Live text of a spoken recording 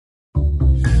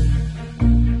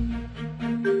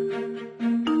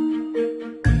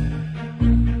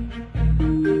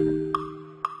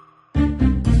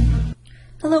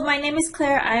name is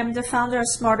Claire. I am the founder of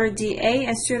Smarter DA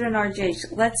and student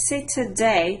RGH. Let's see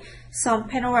today some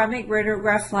panoramic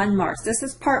radiograph landmarks. This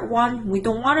is part 1. We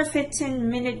don't want a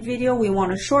 15-minute video. We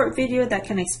want a short video that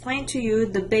can explain to you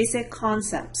the basic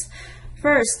concepts.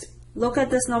 First, look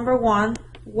at this number 1.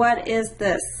 What is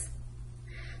this?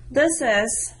 This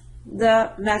is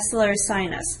the maxillary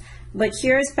sinus. But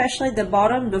here, especially the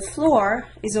bottom, the floor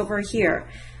is over here.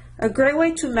 A great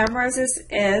way to memorize this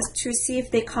is to see if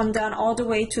they come down all the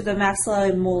way to the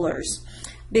maxillary molars.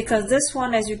 Because this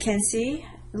one, as you can see,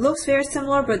 looks very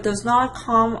similar but does not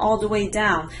come all the way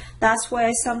down. That's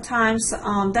why sometimes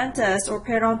dentists or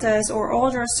periodontists or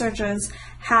oral surgeons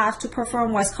have to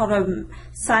perform what's called a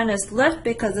sinus lift,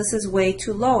 because this is way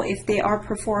too low. If they are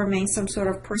performing some sort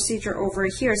of procedure over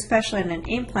here, especially in an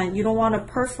implant, you don't want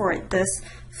to perforate this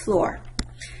floor.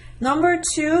 Number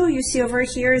 2, you see over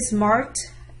here is marked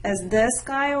as this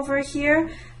guy over here.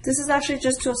 This is actually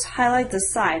just to highlight the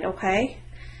side, okay?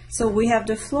 So we have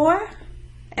the floor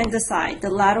and the side, the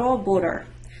lateral border.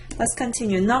 Let's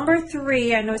continue. Number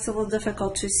 3, I know it's a little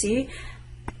difficult to see,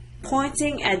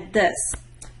 pointing at this.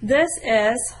 This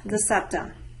is the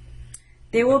septum.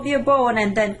 There will be a bone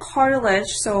and then cartilage.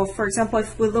 So for example,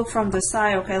 if we look from the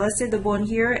side, okay, let's say the bone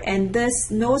here, and this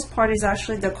nose part is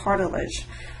actually the cartilage.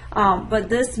 But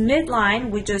this midline,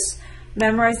 we just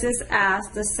memorize this as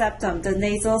the septum, the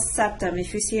nasal septum,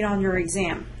 if you see it on your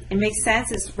exam. It makes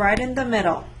sense, it's right in the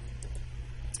middle.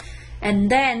 And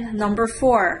then number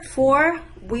 4,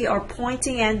 we are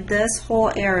pointing at this whole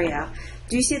area.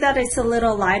 Do you see that it's a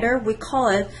little lighter? We call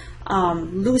it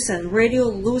lucent,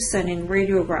 radiolucent in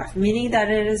radiograph, meaning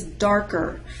that it is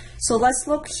darker. So let's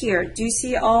look here. Do you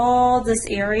see all this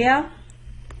area?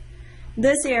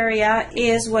 This area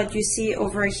is what you see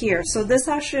over here. So this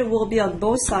actually will be on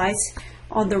both sides,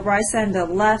 on the right side and the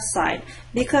left side.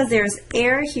 Because there's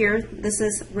air here, this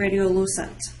is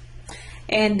radiolucent.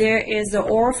 And there is the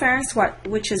oropharynx,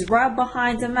 which is right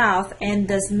behind the mouth, and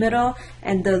this middle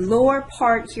and the lower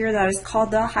part here that is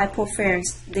called the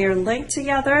hypopharynx. They're linked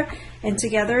together, and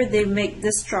together they make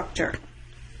this structure.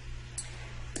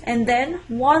 And then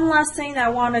one last thing I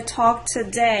want to talk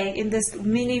today in this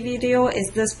mini video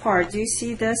is this part. Do you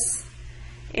see this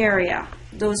area?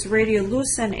 Those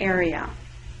radiolucent area.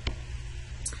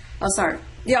 Oh, sorry,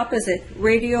 the opposite,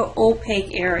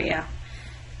 radio-opaque area.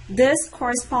 This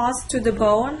corresponds to the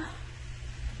bone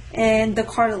and the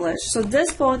cartilage. So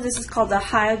this bone, this is called the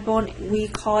hyoid bone. We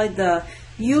call it the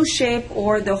U shape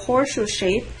or the horseshoe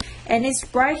shape, and it's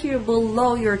right here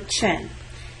below your chin.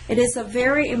 It is a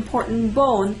very important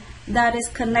bone that is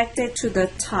connected to the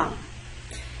tongue.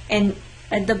 And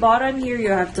at the bottom here you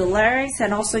have the larynx,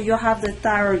 and also you have the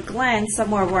thyroid gland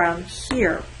somewhere around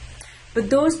here. But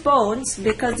those bones,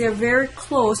 because they're very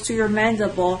close to your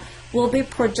mandible, will be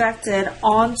projected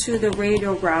onto the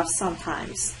radiograph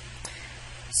sometimes.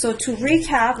 So to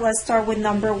recap, let's start with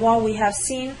number 1. We have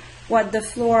seen what the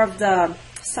floor of the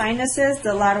sinus is,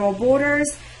 the lateral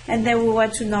borders, and then we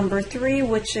went to number 3,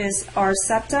 which is our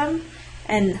septum,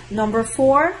 and number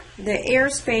 4, the air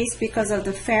space because of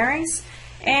the pharynx,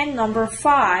 and number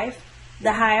 5, the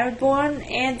hyoid bone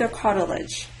and the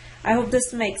cartilage. I hope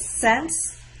this makes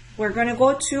sense. We're going to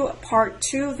go to part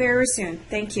 2 very soon.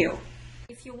 Thank you.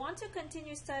 If you want to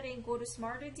continue studying, go to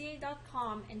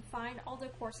smarterda.com and find all the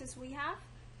courses we have.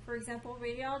 For example,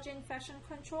 radiology, infection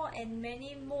control, and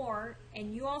many more.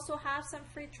 And you also have some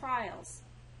free trials.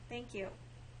 Thank you.